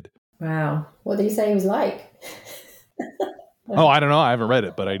kid. Wow. What did he say he was like? Oh, I don't know. I haven't read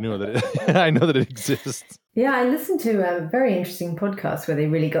it, but I know that I know that it exists. Yeah, I listened to a very interesting podcast where they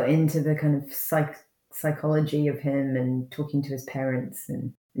really got into the kind of psychology of him and talking to his parents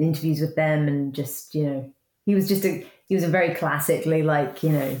and interviews with them, and just, he was a very classically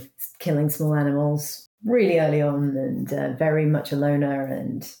killing small animals really early on, and very much a loner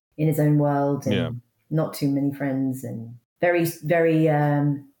and in his own world, and not too many friends, and very, very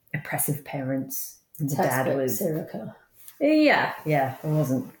oppressive parents. And the dad was serial killer. Yeah, it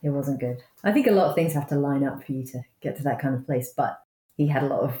wasn't good. I think a lot of things have to line up for you to get to that kind of place, but he had a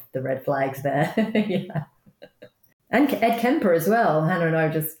lot of the red flags there. Yeah. And Ed Kemper as well. Hannah and I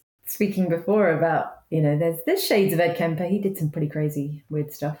were just speaking before about, there's shades of Ed Kemper. He did some pretty crazy,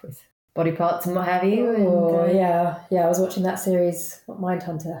 weird stuff with body parts and what have you. Oh, yeah. I was watching that series,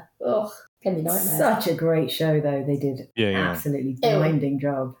 Mindhunter. Ugh, gave me nightmares. Such a great show, though. They did absolutely blinding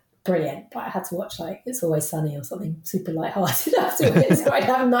job. Brilliant, but I had to watch It's Always Sunny or something super lighthearted afterwards, so I'd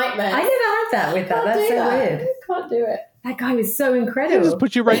have nightmares. I never had that with that. That's so weird. I can't do it. That guy was so incredible. It just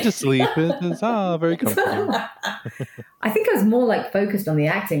put you right to sleep. It's very comforting. I think I was more focused on the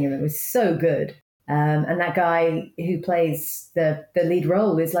acting, and it was so good. And that guy who plays the lead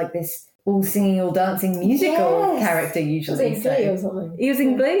role is like this all singing, all dancing musical character usually. Was he in Glee or something? He was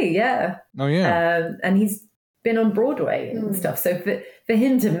in Glee, yeah. Oh yeah. And he's been on Broadway and stuff. So for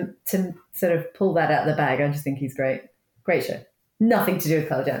him to sort of pull that out of the bag, I just think he's great. Great show. Nothing to do with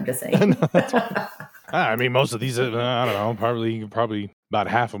Pearl Jam, I'm just saying. I mean, most of these, I don't know, probably about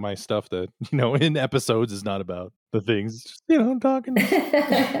half of my stuff that, in episodes is not about the things, I'm talking.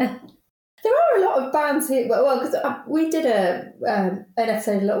 There are a lot of bands who, because we did an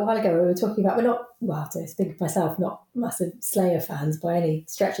episode a little while ago where we were talking about, to speak for myself, not massive Slayer fans by any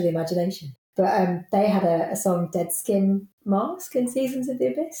stretch of the imagination. But they had a song, Dead Skin Mask, in Seasons of the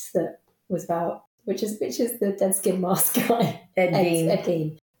Abyss, that was about, which is the Dead Skin Mask guy. Ed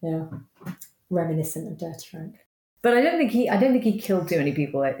Gein. Yeah. Reminiscent of Dirty Frank. But I don't think he killed too many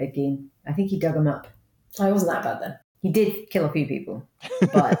people, Ed Gein. I think he dug them up. I wasn't that bad then. He did kill a few people,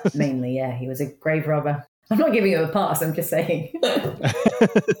 but mainly, he was a grave robber. I'm not giving him a pass, I'm just saying.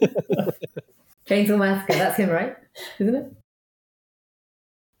 Chainsaw Massacre, that's him, right? Isn't it?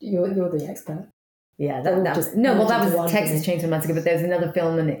 You're the expert. Yeah, that was Texas Chainsaw Massacre, but there was another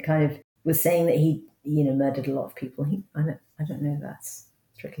film and it kind of was saying that he, murdered a lot of people. I don't know if that's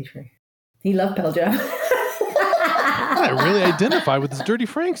strictly true. He loved Pearl Jam. I really identify with this Dirty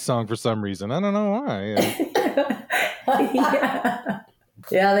Frank song for some reason. I don't know why.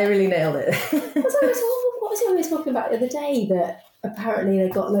 Yeah, they really nailed it. What was he always talking about the other day that apparently they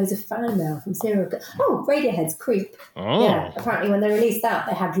got loads of fan mail from serial killers? Oh, Radiohead's Creep. Oh. Yeah, apparently when they released that,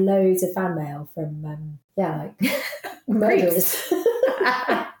 they had loads of fan mail from, murderers.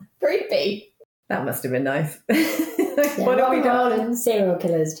 Creepy. That must have been nice. What are we doing? And serial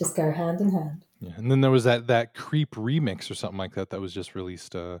killers just go hand in hand. Yeah, and then there was that Creep remix or something like that was just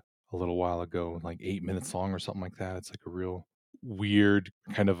released a little while ago, like 8 minutes long or something like that. It's like a real weird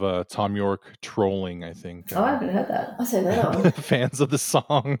kind of Tom York trolling, I think. Oh, I haven't heard that. I don't know. Fans of the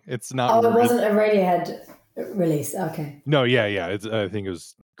song. It's not. Oh, it wasn't a Radiohead release. Okay. No, yeah. I think it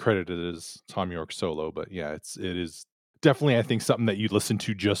was credited as Tom York solo, but yeah, it is definitely, I think, something that you listen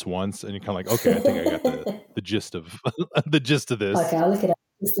to just once and you're kind of like, okay, I think I got the gist of the gist of this. Okay, I'll look it up.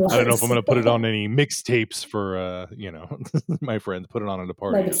 I don't know if I'm going to put it on any mixtapes for, my friends. Put it on at a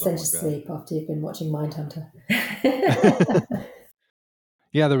party. Maybe to send you to sleep after you've been watching Mindhunter.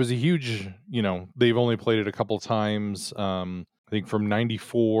 Yeah, there was a huge, they've only played it a couple times. I think from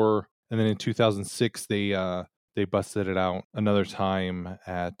 '94, and then in 2006 they busted it out another time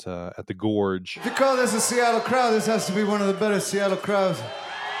at the Gorge. If you call this a Seattle crowd, this has to be one of the better Seattle crowds.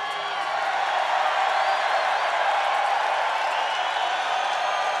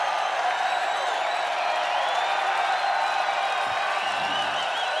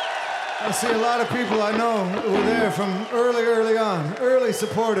 I see a lot of people I know who were there from early on, early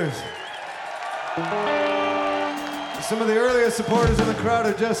supporters. Some of the earliest supporters in the crowd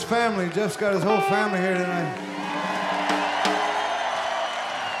are Jeff's family. Jeff's got his whole family here tonight.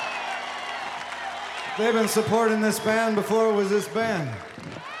 they've been supporting this band before it was this band.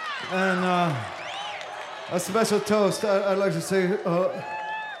 And a special toast, I'd like to say,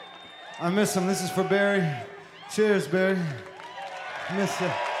 I miss them. This is for Barry. Cheers, Barry. Miss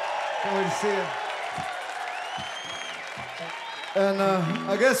you. Can't wait to see you. And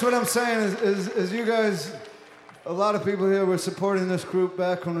I guess what I'm saying is you guys, a lot of people here were supporting this group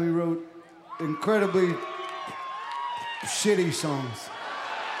back when we wrote incredibly shitty songs.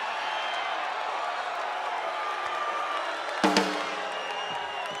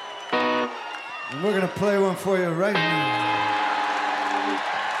 And we're gonna play one for you right now.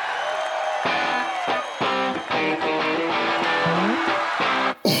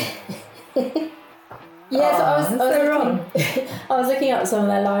 Yes, I was looking up some of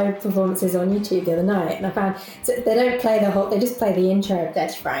their live performances on YouTube the other night, and I found so they don't play the whole. They just play the intro of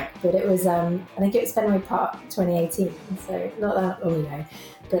Dead Frank, but it was I think it was Fenway Park 2018, so not that long ago.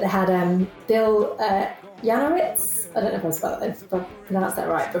 But they had Bill Janowitz. I don't know if I pronounced that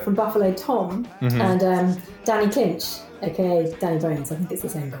right, but from Buffalo Tom and Danny Clinch, aka Danny Bones. I think it's the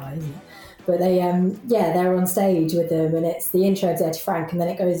same guy, isn't it? But they they're on stage with them, and it's the intro of Dead Frank, and then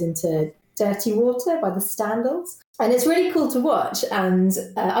it goes into Dirty Water by the Standals. And it's really cool to watch. And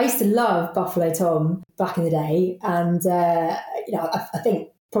I used to love Buffalo Tom back in the day. And, I think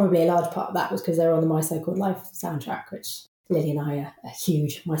probably a large part of that was because they were on the My So Called Life soundtrack, which Lily and I are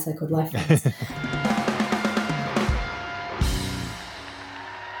huge My So Called Life fans.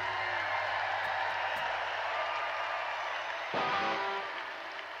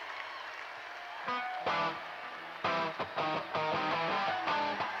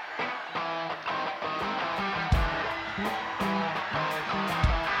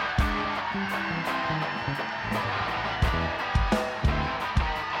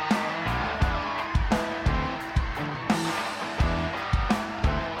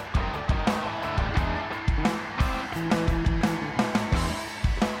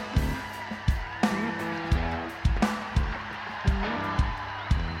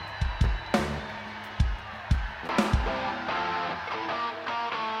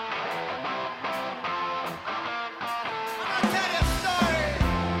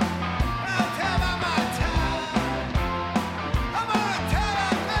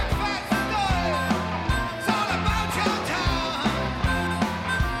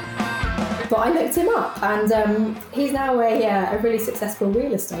 But I looked him up, and he's now a really successful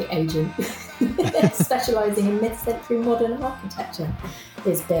real estate agent, specialising in mid-century modern architecture.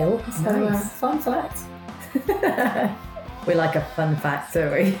 Is Bill? So Nice. Fun fact. We like a fun fact,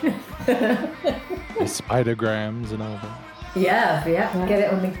 don't we? The spidergrams and all that. Yeah. Get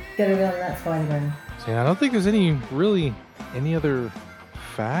it on that spidergram. So, yeah, I don't think there's any other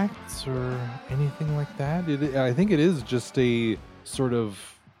facts or anything like that. I think it is just a sort of,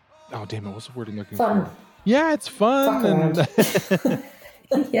 oh damn it, what's the word I'm looking Fun. for? Yeah, it's fun Fuck and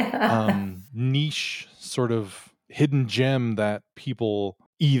Yeah. niche sort of hidden gem that people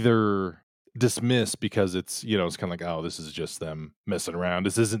either dismiss because it's, it's kind of like, oh, this is just them messing around.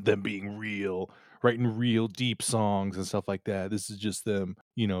 This isn't them being real, writing real deep songs and stuff like that. This is just them,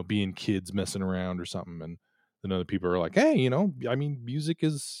 being kids messing around or something. And then other people are like, hey, music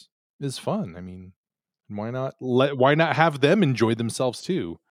is fun. I mean, why not have them enjoy themselves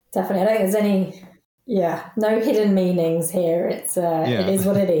too? Definitely. I don't think there's any, no hidden meanings here. It's It is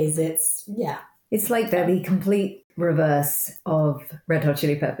what it is. It's like they're the complete reverse of Red Hot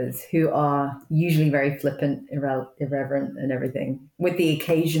Chili Peppers, who are usually very flippant, irreverent and everything, with the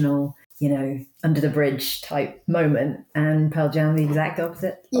occasional, under the bridge type moment, and Pearl Jam the exact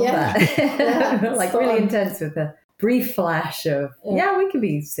opposite of that. Yeah, like really intense with a brief flash of, we can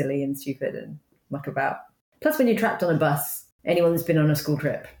be silly and stupid and muck about. Plus, when you're trapped on a bus, anyone that's been on a school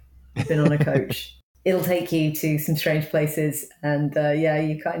trip, been on a coach, it'll take you to some strange places, and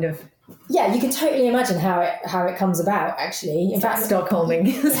you kind of... Yeah, you can totally imagine how it comes about, actually. In fact,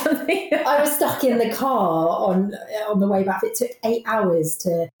 Stockholming or something. I was stuck in the car on the way back. It took 8 hours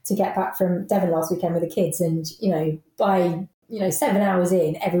to get back from Devon last weekend with the kids. And, by 7 hours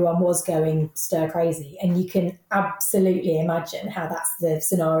in, everyone was going stir crazy. And you can absolutely imagine how that's the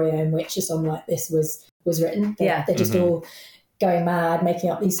scenario in which a song like this was written. They're just all going mad, making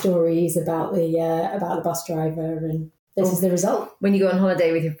up these stories about the bus driver, and this is the result. When you go on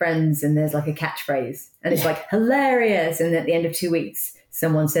holiday with your friends and there's like a catchphrase and it's like hilarious, and at the end of 2 weeks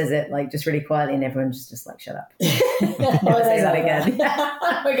someone says it like just really quietly and everyone's just like, shut up. I'll say that again.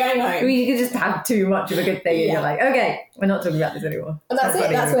 We're going home. I mean, you can just have too much of a good thing and you're like, okay, we're not talking about this anymore. And that's it.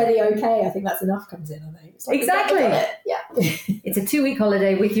 That's where the okay, I think that's enough comes in, I think. It's like, exactly. Yeah. It's a 2 week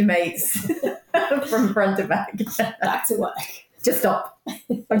holiday with your mates from front to back. Back to work. Just stop.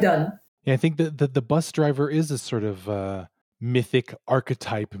 I'm done. Yeah, I think that the bus driver is a sort of mythic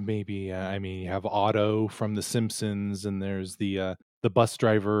archetype, maybe. I mean, you have Otto from The Simpsons, and there's the bus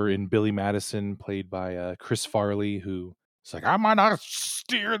driver in Billy Madison, played by Chris Farley, who is like, I'm gonna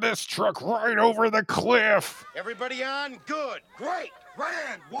steer this truck right over the cliff. Everybody on? Good. Great.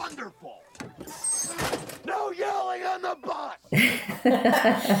 Grand. Wonderful. No yelling on the bus.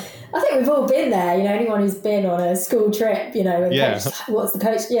 I think we've all been there, anyone who's been on a school trip, and Yeah. coach, what's the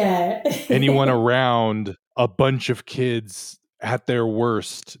coach? Yeah. Anyone around a bunch of kids at their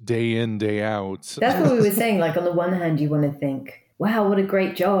worst, day in, day out. That's what we were saying. Like, on the one hand, you want to think, wow, what a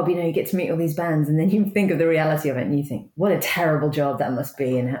great job. You get to meet all these bands. And then you think of the reality of it and you think, what a terrible job that must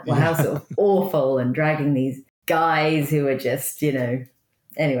be. And how sort of awful, and dragging these guys who are just,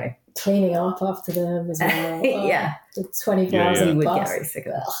 anyway. Cleaning up after them as well. Yeah. 24 hours yeah. in You the would bus. get very sick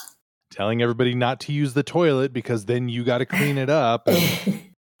of that. Telling everybody not to use the toilet because then you got to clean it up.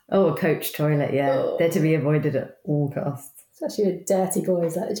 Oh, a coach toilet, yeah. Oh. They're to be avoided at all costs. Especially with dirty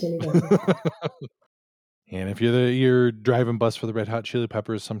boys like the Chili Peppers. And if you're driving bus for the Red Hot Chili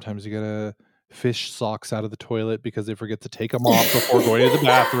Peppers, sometimes you gotta fish socks out of the toilet because they forget to take them off before going to the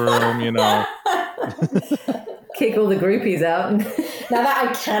bathroom. Kick all the groupies out. Now that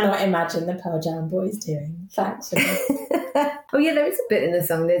I cannot imagine the Pearl Jam boys doing. Thanks. Oh yeah, there is a bit in the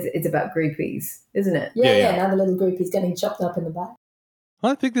song. It's about groupies, isn't it? Yeah. Now the little groupies getting chopped up in the back.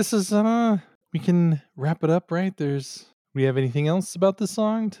 I think this is we can wrap it up, right? We have anything else about this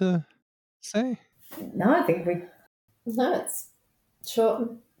song to say? No, I think No, it's short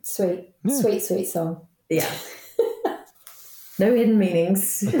and sweet. Yeah. Sweet song. yeah. No hidden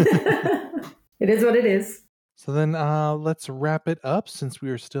meanings. It is what it is. So then let's wrap it up, since we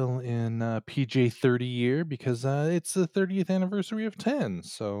are still in PJ 30 year, because it's the 30th anniversary of 10.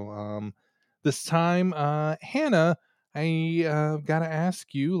 So this time, Hannah, I got to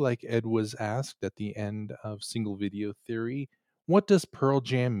ask you, like Ed was asked at the end of Single Video Theory, what does Pearl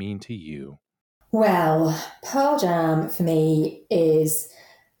Jam mean to you? Well, Pearl Jam for me is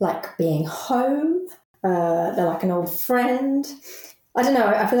like being home. They're like an old friend. I don't know.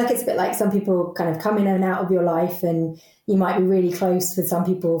 I feel like it's a bit like some people kind of come in and out of your life, and you might be really close with some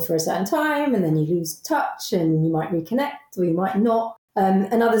people for a certain time, and then you lose touch, and you might reconnect or you might not.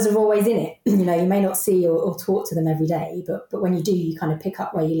 And others are always in it. You may not see or talk to them every day, but when you do, you kind of pick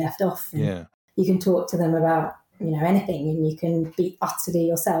up where you left off. And Yeah. You can talk to them about, anything, and you can be utterly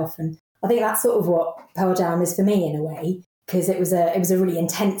yourself. And I think that's sort of what Pearl Jam is for me in a way, because it was a really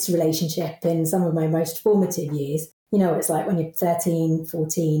intense relationship in some of my most formative years. It's like when you're 13,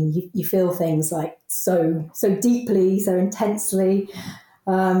 14, you feel things like so deeply, so intensely.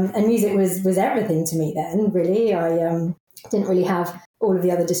 And music was everything to me then, really. I didn't really have all of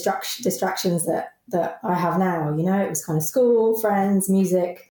the other distractions that I have now. It was kind of school, friends,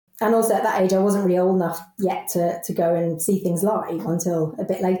 music. And also at that age, I wasn't really old enough yet to go and see things live until a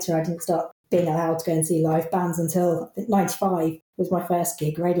bit later. I didn't start being allowed to go and see live bands until I think 95 was my first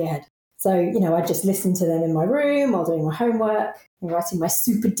gig, Radiohead. So, I'd just listen to them in my room while doing my homework and writing my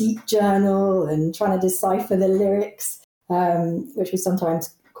super deep journal and trying to decipher the lyrics, which was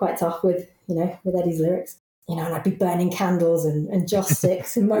sometimes quite tough with Eddie's lyrics. And I'd be burning candles and joss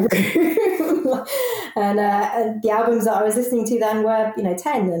sticks in my room. And the albums that I was listening to then were,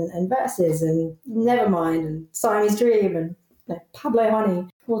 10 and Verses and Nevermind and Siamese Dream and Pablo Honey,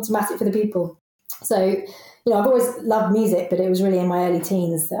 Automatic for the People. So, I've always loved music, but it was really in my early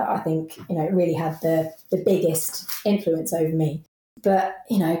teens that I think, it really had the biggest influence over me. But,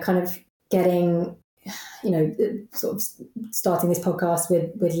 kind of getting, sort of starting this podcast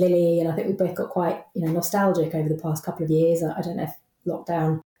with Lily, and I think we both got quite, nostalgic over the past couple of years. I don't know if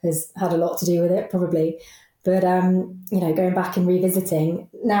lockdown has had a lot to do with it, probably. But, going back and revisiting,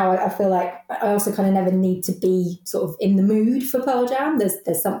 now I feel like I also kind of never need to be sort of in the mood for Pearl Jam.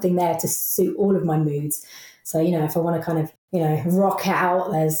 There's something there to suit all of my moods. So, if I want to kind of, rock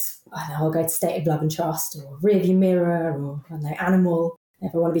out, I'll go to State of Love and Trust or Rearview Mirror or, I don't know, Animal.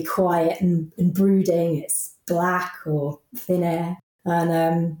 If I want to be quiet and brooding, it's Black or Thin Air.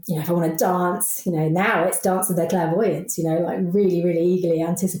 And, if I want to dance, now it's Dance with Their Clairvoyance, like really, really eagerly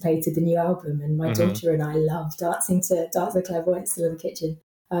anticipated the new album. And my daughter and I love dancing to Dance with Their Clairvoyance still in the kitchen.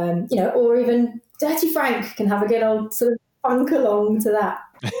 Or even Dirty Frank can have a good old sort of funk along to that.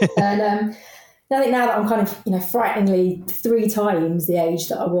 And I think now that I'm kind of, frighteningly 3 times the age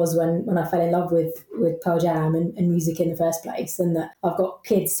that I was when I fell in love with Pearl Jam and music in the first place, and that I've got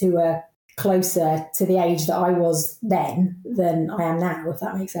kids who are closer to the age that I was then than I am now, if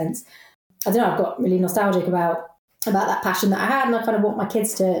that makes sense. I don't know, I've got really nostalgic about that passion that I had, and I kind of want my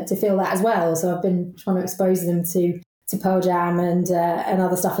kids to feel that as well. So I've been trying to expose them to to Pearl Jam and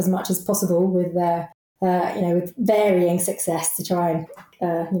other stuff as much as possible with their with varying success to try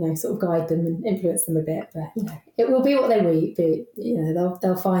and sort of guide them and influence them a bit. But it will be what they will be.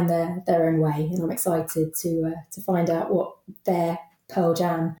 They'll find their own way, and I'm excited to find out what their Pearl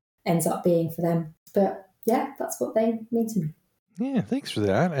Jam ends up being for them. But yeah, that's what they mean to me. Yeah, thanks for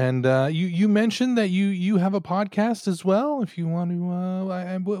that. And you mentioned that you have a podcast as well. If you want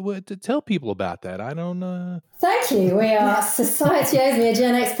to tell people about that, I don't. Thank you. We are Society Owes Me a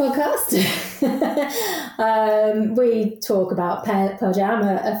Gen X podcast. We talk about Pearl Jam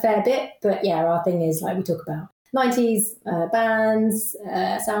a fair bit, but yeah, our thing is we talk about 90s bands,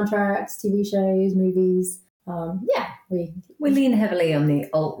 soundtracks, TV shows, movies. We lean heavily on the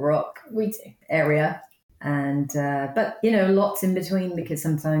alt rock area. And but lots in between, because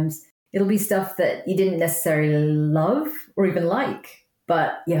sometimes it'll be stuff that you didn't necessarily love or even like,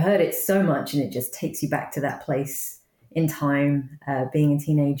 but you heard it so much and it just takes you back to that place in time, being a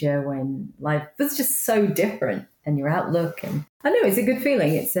teenager when life was just so different, and your outlook. And I know it's a good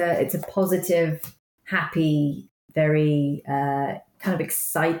feeling. It's a positive, happy, very kind of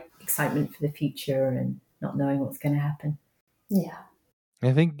excitement for the future and not knowing what's going to happen. Yeah.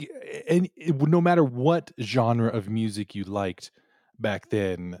 I think, no matter what genre of music you liked back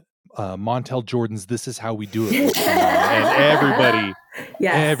then, Montel Jordan's "This Is How We Do It" was and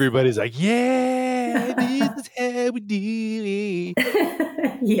everybody's like, "Yeah, this is how we do it."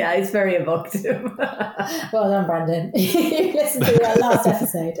 Yeah, it's very evocative. Well done, Brandon. You listened to our last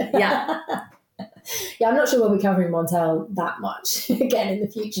episode. Yeah. Yeah, I'm not sure we'll be covering Montel that much again in the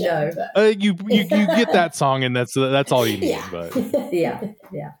future. No. But... you get that song, and that's all you need. Yeah. But yeah.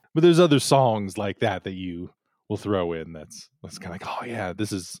 But there's other songs like that you will throw in. That's kind of like, oh yeah,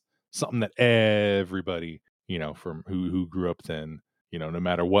 this is something that everybody, from who grew up then, no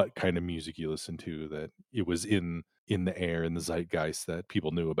matter what kind of music you listen to, that it was in the air, in the zeitgeist, that people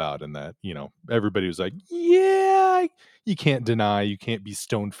knew about, and that everybody was like, yeah, you can't deny, you can't be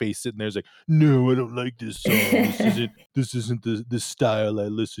stone faced sitting there. It's like, no, I don't like this song. This isn't the style I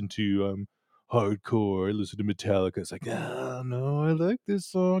listen to. Hardcore. I listen to Metallica. It's like, no, I like this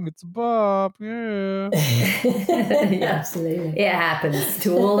song. It's a bop. Yeah. Yeah. Absolutely. It happens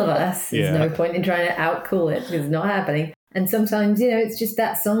to all of us. There's no point in trying to outcool it, because it's not happening. And sometimes, it's just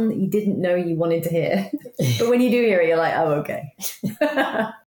that song that you didn't know you wanted to hear. But when you do hear it, you're like, oh, okay.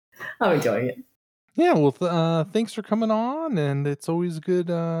 I'm enjoying it. Yeah, well, thanks for coming on. And it's always good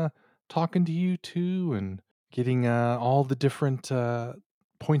talking to you too, and getting all the different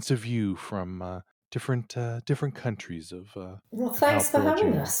points of view from different countries of Well, thanks for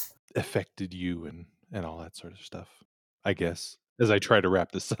having us. Affected you and all that sort of stuff, I guess, as I try to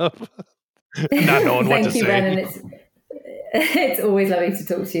wrap this up. Not knowing what to Thank you, say. Brandon. It's always lovely to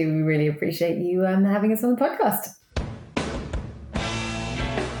talk to you. We really appreciate you having us on the podcast.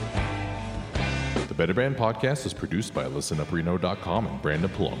 The Better Band Podcast is produced by ListenUpReno.com and Brandon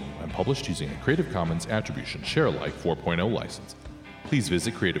Palomo and published using a Creative Commons Attribution Share-alike 4.0 license. Please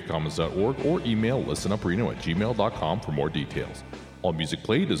visit creativecommons.org or email listenupreno@gmail.com for more details. All music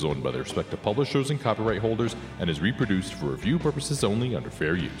played is owned by their respective publishers and copyright holders and is reproduced for review purposes only under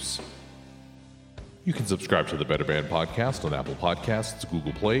fair use. You can subscribe to the Better Band Podcast on Apple Podcasts,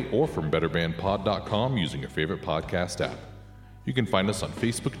 Google Play, or from betterbandpod.com using your favorite podcast app. You can find us on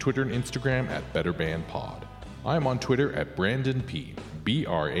Facebook, Twitter, and Instagram at Better Band Pod. I am on Twitter at Brandon P,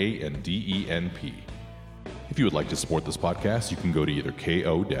 BRANDENP. If you would like to support this podcast, you can go to either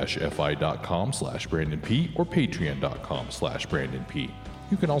ko-fi.com/BrandonP or patreon.com/BrandonP.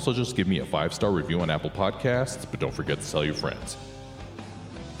 You can also just give me a 5-star review on Apple Podcasts, but don't forget to tell your friends.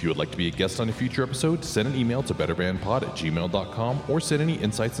 If you would like to be a guest on a future episode, send an email to betterbandpod@gmail.com or send any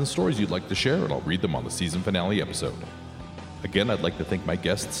insights and stories you'd like to share, and I'll read them on the season finale episode. Again, I'd like to thank my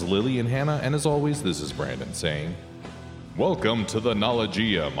guests Lily and Hannah, and as always, this is Brandon saying, welcome to the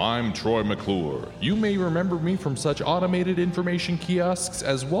Knowledgeum. I'm Troy McClure. You may remember me from such automated information kiosks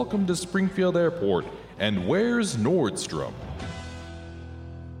as Welcome to Springfield Airport and Where's Nordstrom?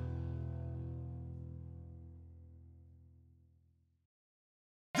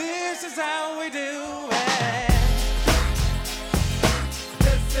 This is how we do